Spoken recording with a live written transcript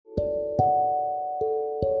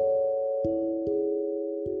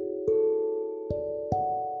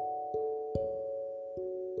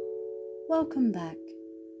Welcome back.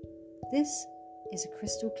 This is a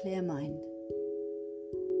crystal clear mind.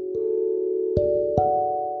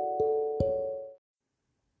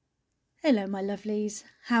 Hello my lovelies,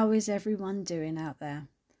 how is everyone doing out there?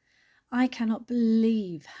 I cannot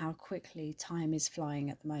believe how quickly time is flying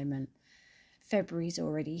at the moment. February's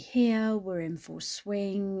already here, we're in full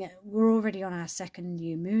swing, we're already on our second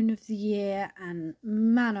new moon of the year, and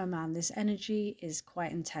man oh man, this energy is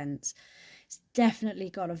quite intense. It's definitely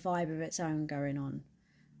got a vibe of its own going on.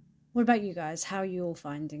 What about you guys? How are you all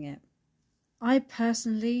finding it? I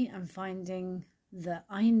personally am finding that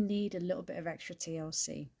I need a little bit of extra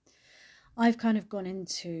TLC. I've kind of gone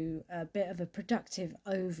into a bit of a productive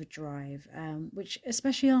overdrive, which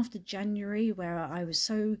especially after January, where I was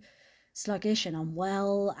so sluggish and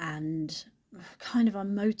unwell and kind of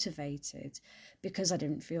unmotivated because I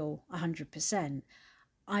didn't feel 100%.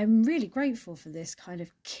 I'm really grateful for this kind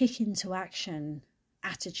of kick into action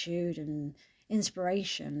attitude and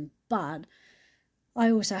inspiration, but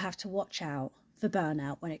I also have to watch out for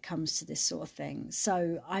burnout when it comes to this sort of thing.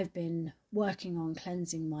 So I've been working on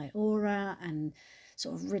cleansing my aura and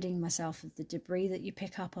sort of ridding myself of the debris that you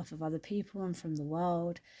pick up off of other people and from the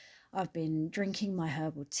world. I've been drinking my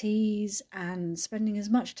herbal teas and spending as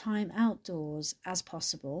much time outdoors as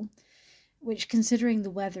possible, which, considering the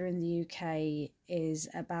weather in the UK is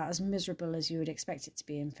about as miserable as you would expect it to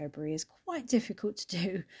be in February, is quite difficult to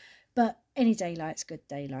do, but any daylight's good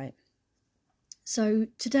daylight. So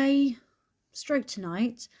today, stroke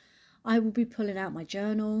tonight, I will be pulling out my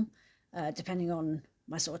journal. Depending on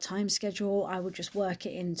my sort of time schedule, I will just work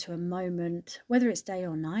it into a moment, whether it's day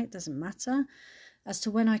or night, doesn't matter, as to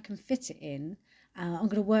when I can fit it in. I'm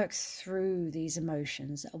going to work through these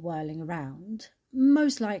emotions that are whirling around.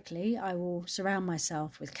 Most likely, I will surround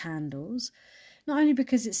myself with candles, not only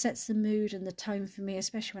because it sets the mood and the tone for me,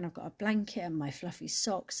 especially when I've got a blanket and my fluffy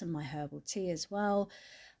socks and my herbal tea as well,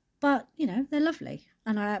 but, you know, they're lovely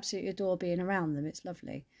and I absolutely adore being around them. It's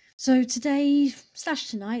lovely. So today /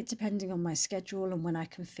 tonight, depending on my schedule and when I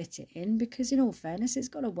can fit it in, because in all fairness, it's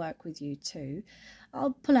got to work with you too,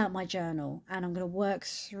 I'll pull out my journal and I'm going to work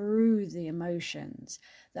through the emotions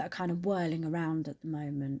that are kind of whirling around at the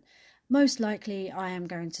moment. Most likely I am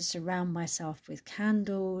going to surround myself with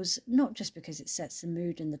candles, not just because it sets the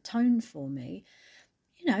mood and the tone for me.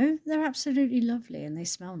 You know, they're absolutely lovely and they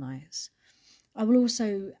smell nice. I will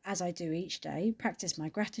also, as I do each day, practice my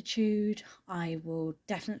gratitude. I will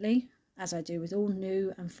definitely, as I do with all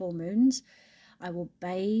new and full moons, I will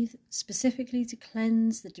bathe specifically to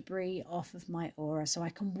cleanse the debris off of my aura so I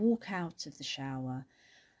can walk out of the shower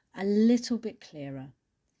a little bit clearer.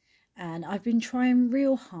 And I've been trying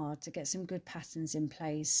real hard to get some good patterns in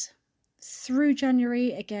place through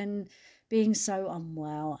January, again, being so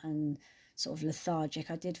unwell and sort of lethargic.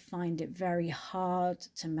 I did find it very hard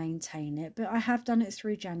to maintain it, but I have done it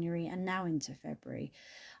through January and now into February.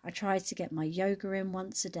 I try to get my yoga in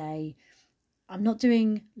once a day. I'm not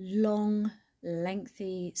doing long,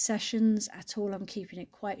 lengthy sessions at all. I'm keeping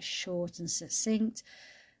it quite short and succinct,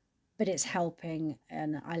 but it's helping,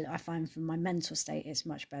 and I find from my mental state it's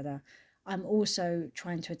much better. I'm also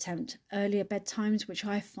trying to attempt earlier bedtimes, which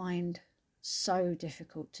I find so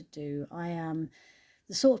difficult to do. I am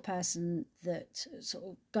the sort of person that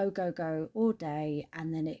sort of go all day,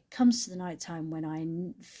 and then it comes to the night time when I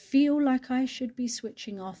feel like I should be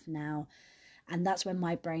switching off now, and that's when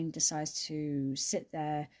my brain decides to sit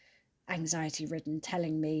there anxiety ridden,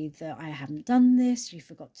 telling me that I haven't done this, you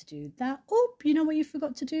forgot to do that, oh, you know what you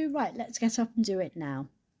forgot to do, right, let's get up and do it now.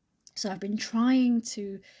 So I've been trying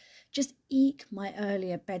to just eke my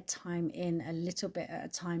earlier bedtime in a little bit at a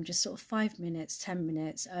time, just sort of 5 minutes, 10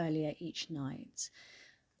 minutes earlier each night.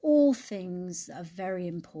 All things that are very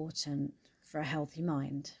important for a healthy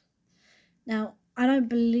mind. Now, I don't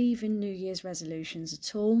believe in New Year's resolutions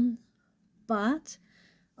at all, but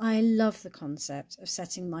I love the concept of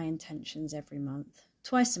setting my intentions every month,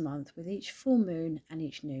 twice a month, with each full moon and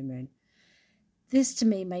each new moon. This to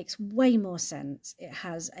me makes way more sense. It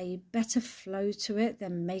has a better flow to it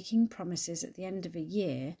than making promises at the end of a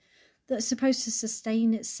year that's supposed to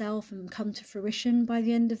sustain itself and come to fruition by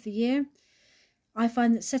the end of the year. I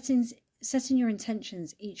find that setting your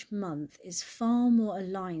intentions each month is far more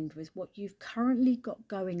aligned with what you've currently got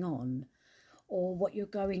going on, or what you're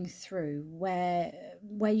going through, where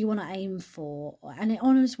you want to aim for, and it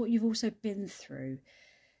honours what you've also been through.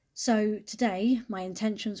 So today, my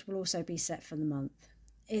intentions will also be set for the month.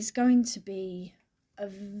 It's going to be a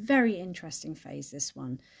very interesting phase, this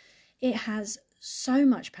one. It has so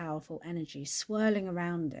much powerful energy swirling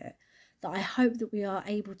around it that I hope that we are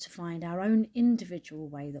able to find our own individual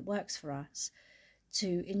way that works for us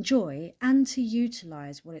to enjoy and to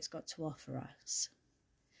utilize what it's got to offer us.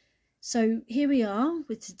 So here we are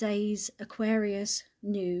with today's Aquarius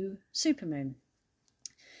new supermoon.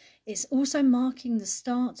 It's also marking the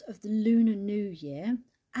start of the lunar new year,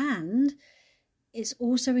 and it's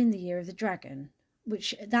also in the year of the dragon,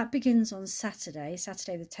 which that begins on Saturday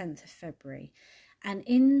the 10th of February. And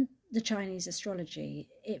in the Chinese astrology,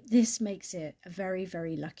 this makes it a very,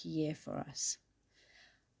 very lucky year for us.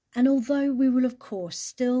 And although we will, of course,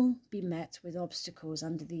 still be met with obstacles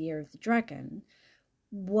under the year of the dragon,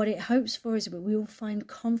 what it hopes for is that we will find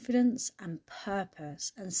confidence and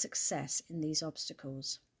purpose and success in these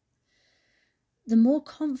obstacles. The more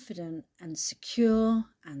confident and secure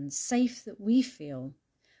and safe that we feel,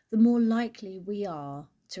 the more likely we are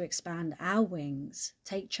to expand our wings,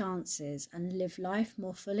 take chances, and live life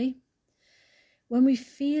more fully. When we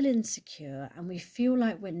feel insecure and we feel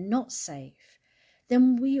like we're not safe,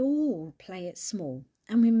 then we all play it small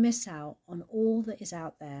and we miss out on all that is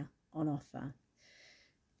out there on offer.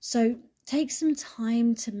 So take some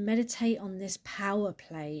time to meditate on this power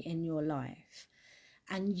play in your life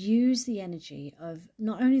and use the energy of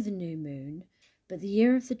not only the new moon, but the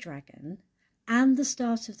year of the dragon and the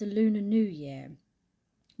start of the lunar new year,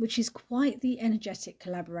 which is quite the energetic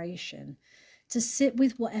collaboration, to sit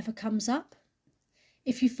with whatever comes up.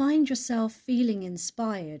 If you find yourself feeling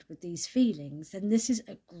inspired with these feelings, then this is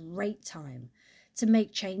a great time to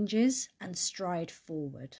make changes and stride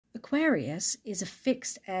forward. Aquarius is a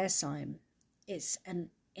fixed air sign. It's an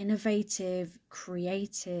innovative,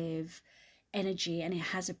 creative energy, and it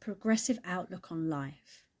has a progressive outlook on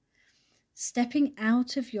life. Stepping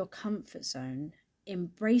out of your comfort zone,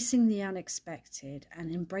 embracing the unexpected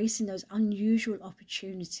and embracing those unusual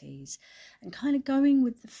opportunities and kind of going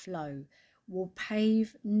with the flow will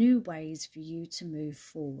pave new ways for you to move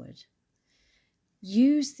forward.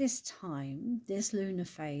 Use this time, this lunar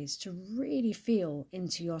phase, to really feel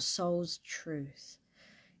into your soul's truth.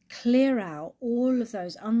 Clear out all of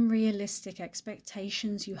those unrealistic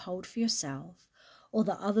expectations you hold for yourself, or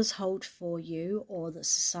that others hold for you, or that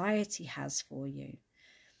society has for you.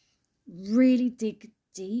 Really dig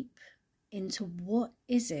deep into what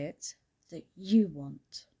is it that you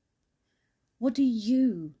want. What do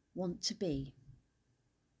you want to be?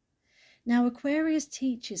 Now, Aquarius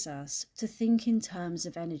teaches us to think in terms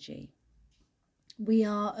of energy. We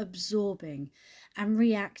are absorbing and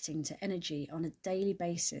reacting to energy on a daily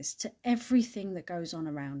basis to everything that goes on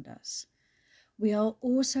around us. We are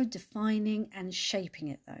also defining and shaping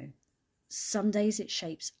it though. Some days it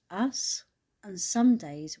shapes us and some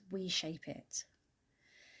days we shape it.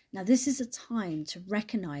 Now this is a time to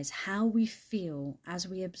recognize how we feel as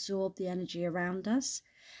we absorb the energy around us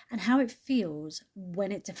and how it feels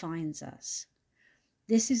when it defines us.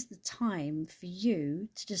 This is the time for you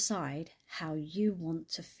to decide how you want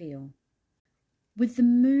to feel. With the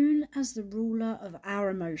moon as the ruler of our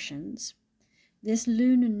emotions, this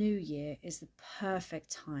lunar new year is the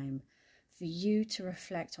perfect time for you to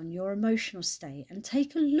reflect on your emotional state and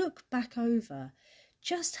take a look back over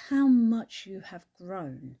just how much you have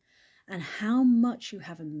grown and how much you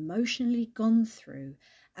have emotionally gone through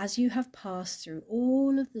as you have passed through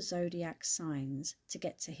all of the zodiac signs to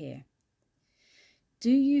get to here. Do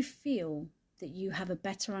you feel that you have a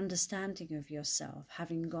better understanding of yourself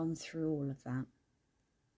having gone through all of that?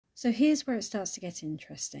 So here's where it starts to get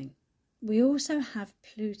interesting. We also have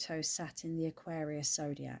Pluto sat in the Aquarius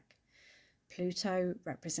zodiac. Pluto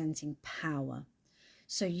representing power.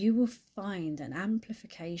 So you will find an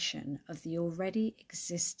amplification of the already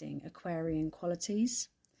existing Aquarian qualities.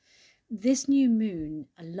 This new moon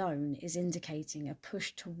alone is indicating a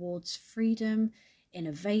push towards freedom,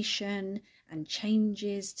 innovation, and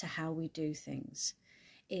changes to how we do things.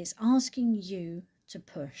 It's asking you to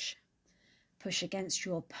push against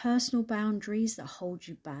your personal boundaries that hold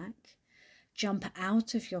you back, jump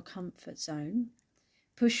out of your comfort zone,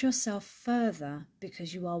 push yourself further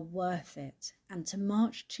because you are worth it, and to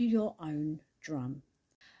march to your own drum.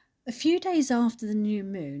 A few days after the new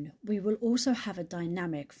moon, we will also have a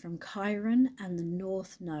dynamic from Chiron and the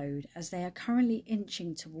North Node as they are currently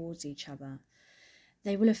inching towards each other.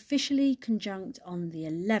 They will officially conjunct on the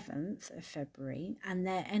 11th of February and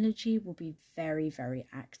their energy will be very, very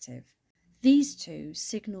active. These two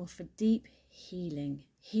signal for deep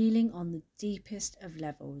healing on the deepest of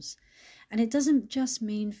levels. And it doesn't just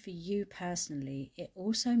mean for you personally, it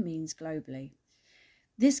also means globally.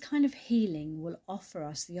 This kind of healing will offer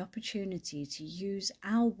us the opportunity to use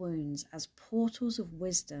our wounds as portals of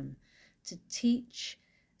wisdom to teach,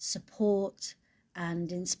 support,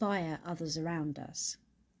 and inspire others around us.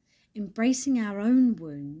 Embracing our own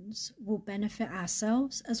wounds will benefit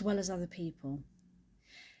ourselves as well as other people.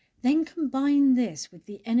 Then combine this with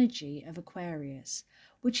the energy of Aquarius,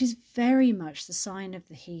 which is very much the sign of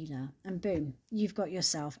the healer, and boom, you've got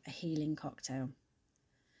yourself a healing cocktail.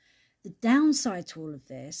 The downside to all of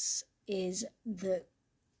this is that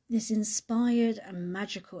this inspired and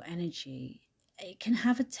magical energy, it can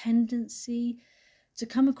have a tendency to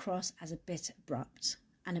come across as a bit abrupt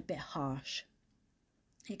and a bit harsh.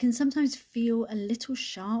 It can sometimes feel a little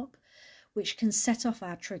sharp, which can set off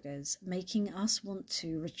our triggers, making us want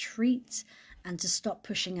to retreat and to stop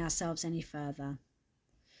pushing ourselves any further.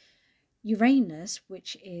 Uranus,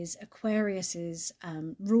 which is Aquarius's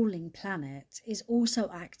ruling planet, is also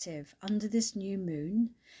active under this new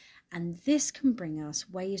moon, and this can bring us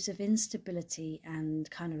waves of instability and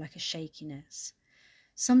kind of like a shakiness.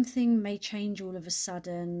 Something may change all of a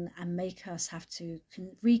sudden and make us have to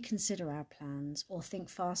reconsider our plans or think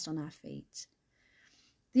fast on our feet.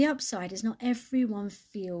 The upside is not everyone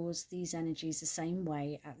feels these energies the same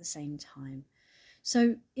way at the same time.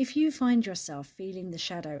 So if you find yourself feeling the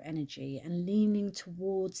shadow energy and leaning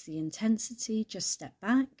towards the intensity, just step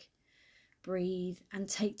back, breathe, and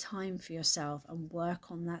take time for yourself and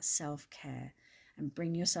work on that self-care and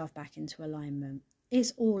bring yourself back into alignment.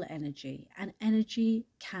 It's all energy, and energy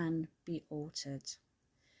can be altered.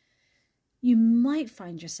 You might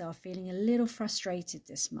find yourself feeling a little frustrated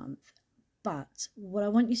this month, but what I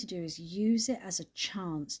want you to do is use it as a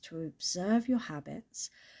chance to observe your habits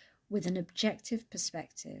with an objective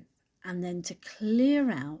perspective and then to clear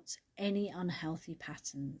out any unhealthy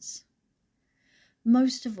patterns.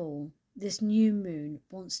 Most of all, this new moon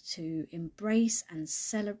wants to embrace and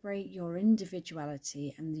celebrate your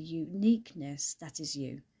individuality and the uniqueness that is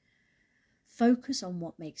you. Focus on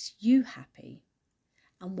what makes you happy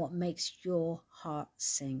and what makes your heart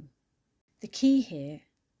sing. The key here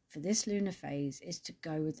for this lunar phase is to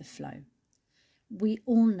go with the flow. We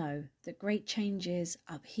all know that great changes,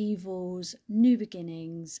 upheavals, new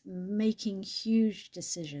beginnings, making huge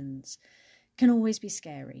decisions can always be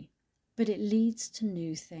scary, but it leads to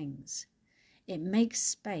new things. It makes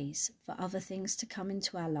space for other things to come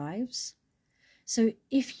into our lives. So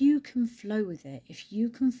if you can flow with it, if you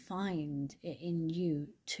can find it in you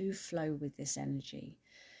to flow with this energy,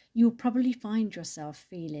 you'll probably find yourself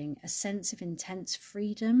feeling a sense of intense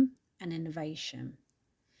freedom and innovation.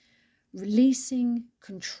 Releasing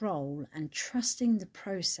control and trusting the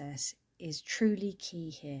process is truly key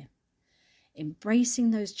here.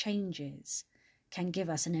 Embracing those changes can give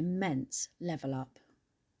us an immense level up.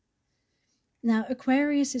 Now,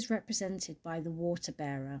 Aquarius is represented by the water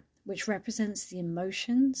bearer, which represents the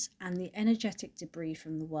emotions and the energetic debris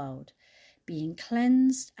from the world being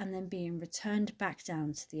cleansed and then being returned back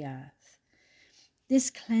down to the earth. This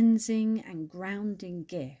cleansing and grounding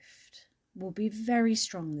gift will be very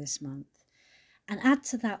strong this month. And add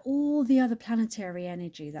to that all the other planetary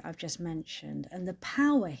energy that I've just mentioned. And the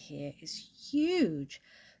power here is huge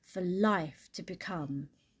for life to become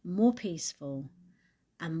more peaceful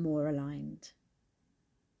and more aligned.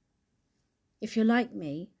 If you're like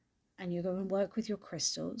me and you're going to work with your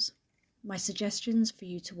crystals, my suggestions for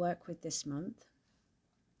you to work with this month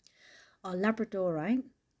are labradorite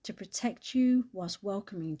to protect you whilst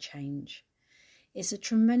welcoming change. It's a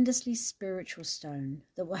tremendously spiritual stone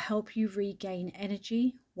that will help you regain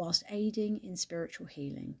energy whilst aiding in spiritual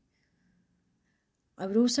healing. I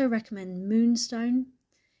would also recommend moonstone.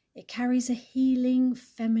 It carries a healing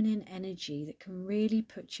feminine energy that can really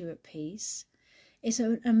put you at peace. It's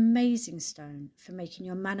an amazing stone for making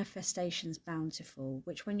your manifestations bountiful,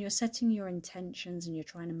 which when you're setting your intentions and you're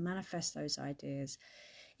trying to manifest those ideas,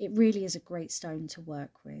 it really is a great stone to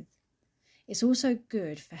work with. It's also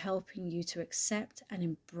good for helping you to accept and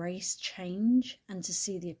embrace change and to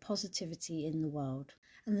see the positivity in the world.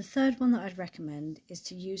 And the third one that I'd recommend is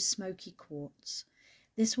to use smoky quartz.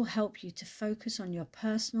 This will help you to focus on your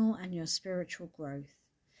personal and your spiritual growth.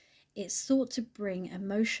 It's thought to bring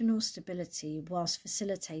emotional stability whilst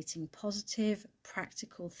facilitating positive,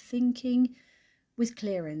 practical thinking with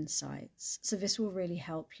clear insights. So this will really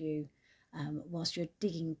help you whilst you're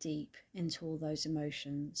digging deep into all those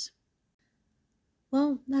emotions.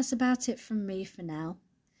 Well, that's about it from me for now.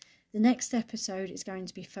 The next episode is going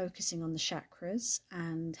to be focusing on the chakras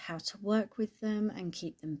and how to work with them and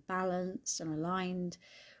keep them balanced and aligned,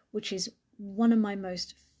 which is one of my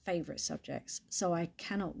most favourite subjects. So I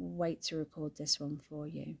cannot wait to record this one for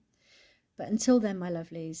you. But until then, my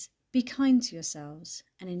lovelies, be kind to yourselves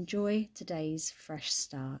and enjoy today's fresh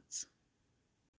start.